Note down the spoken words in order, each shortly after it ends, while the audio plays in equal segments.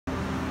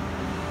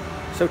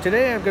So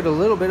today I've got a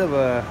little bit of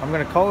a, I'm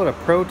going to call it a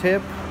pro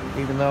tip,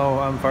 even though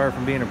I'm far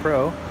from being a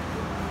pro.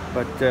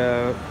 But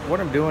what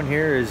I'm doing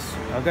here is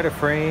I've got a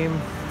frame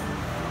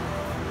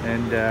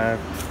and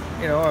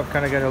you know, I've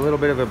kind of got a little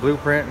bit of a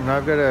blueprint, and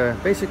I've got to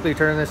basically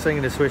turn this thing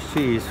into Swiss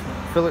cheese.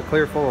 Fill it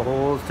clear full of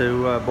holes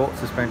to bolt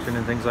suspension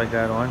and things like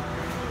that on.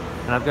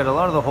 And I've got a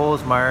lot of the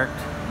holes marked.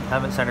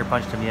 Haven't center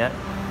punched them yet,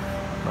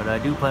 but I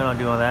do plan on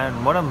doing that.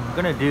 And what I'm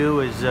going to do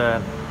is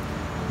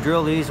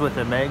drill these with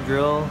a mag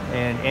drill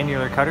and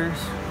annular cutters.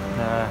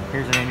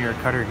 Here's an annular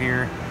cutter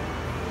here,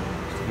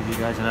 just to give you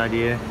guys an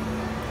idea.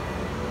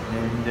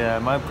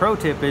 And my pro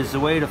tip is the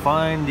way to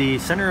find the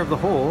center of the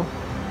hole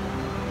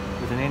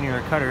with an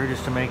annular cutter,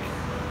 just to make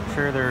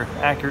sure they're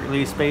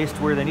accurately spaced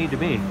where they need to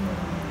be.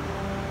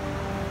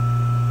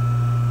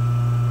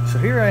 So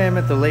here I am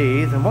at the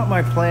lathe, and what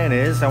my plan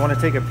is, I want to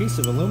take a piece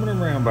of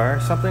aluminum round bar,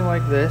 something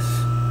like this,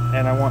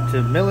 and I want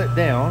to mill it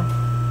down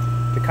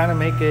to kind of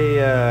make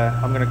a,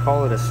 I'm going to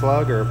call it a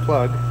slug or a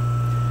plug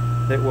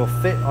that will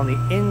fit on the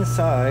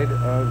inside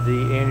of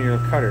the annular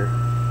cutter.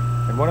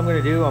 And what I'm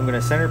going to do, I'm going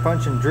to center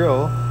punch and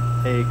drill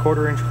a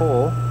 1/4 inch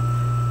hole,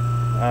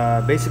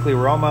 basically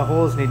where all my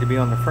holes need to be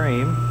on the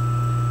frame,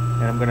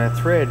 and I'm going to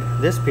thread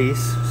this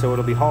piece so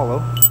it'll be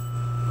hollow,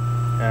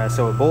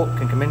 so a bolt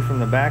can come in from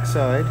the back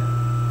side.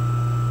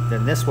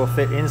 Then this will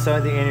fit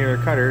inside the annular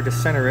cutter to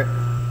center it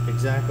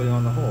exactly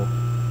on the hole.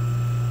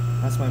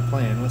 That's my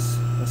plan. Let's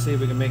see if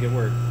we can make it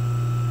work.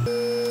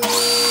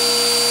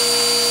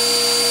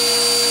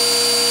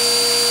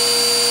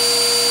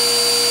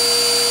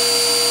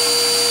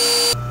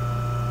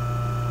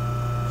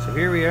 So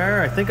here we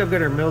are. I think I've got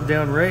her milled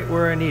down right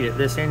where I need it.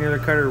 This annular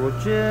cutter will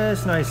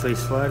just nicely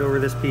slide over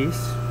this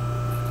piece.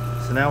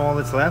 So now all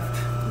that's left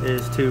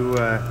is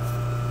to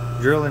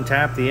drill and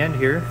tap the end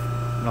here,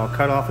 and I'll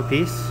cut off a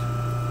piece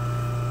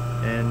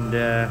and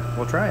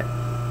we'll try it.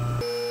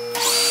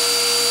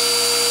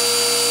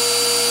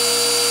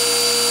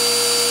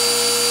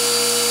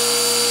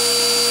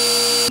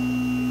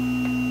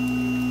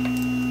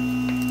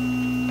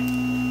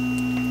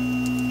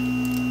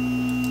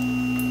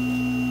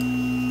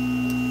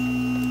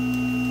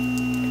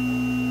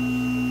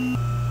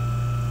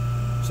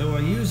 So I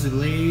use the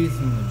lathe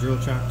and the drill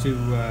chuck to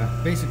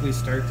basically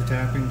start the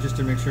tapping, just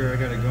to make sure I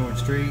got it going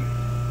straight.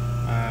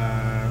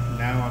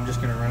 Now I'm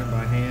just going to run it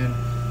by hand.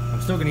 I'm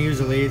still going to use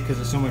the lathe because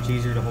it's so much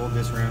easier to hold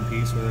this round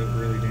piece without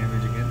really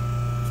damaging it.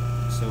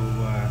 So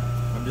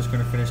I'm just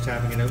going to finish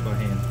tapping it out by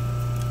hand.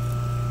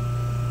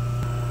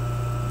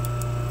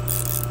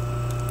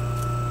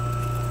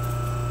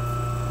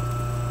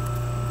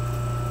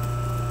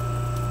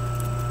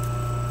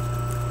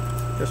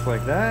 Just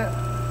like that.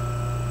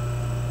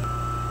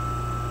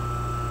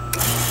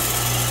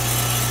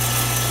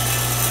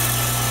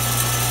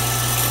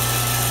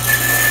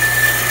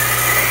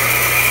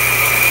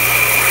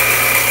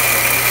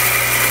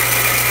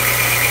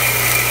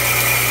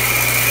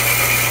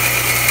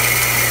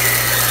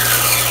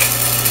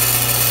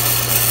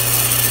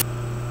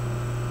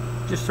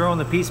 Just throwing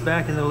the piece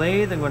back in the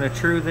lathe. I'm going to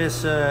true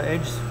this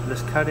edge,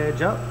 this cut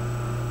edge up,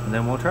 and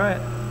then we'll try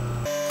it.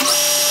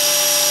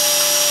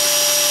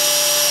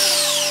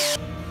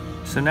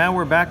 So now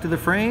we're back to the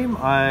frame.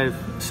 I've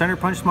center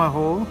punched my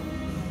hole,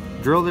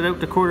 drilled it out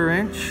to 1/4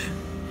 inch,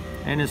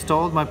 and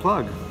installed my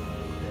plug.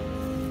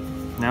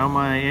 Now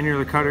my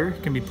annular cutter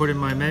can be put in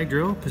my mag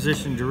drill,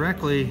 positioned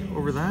directly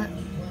over that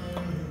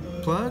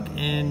plug,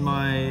 and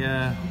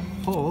my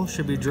hole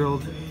should be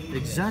drilled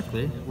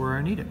exactly where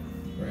I need it.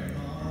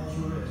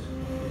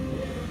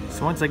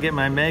 So once I get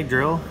my mag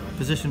drill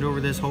positioned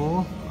over this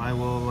hole, I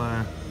will,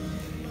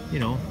 you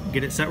know,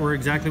 get it set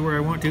exactly where I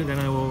want to. Then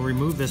I will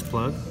remove this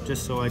plug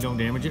just so I don't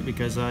damage it,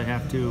 because I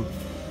have to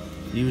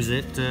use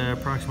it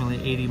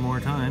approximately 80 more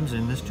times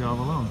in this job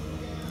alone.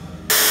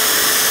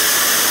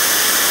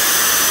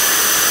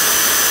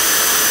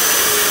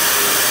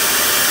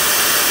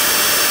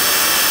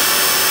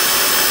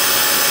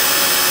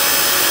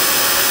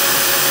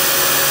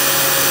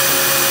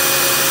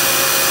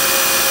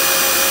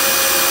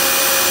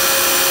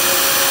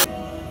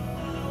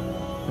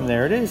 And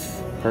there it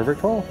is,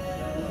 perfect hole.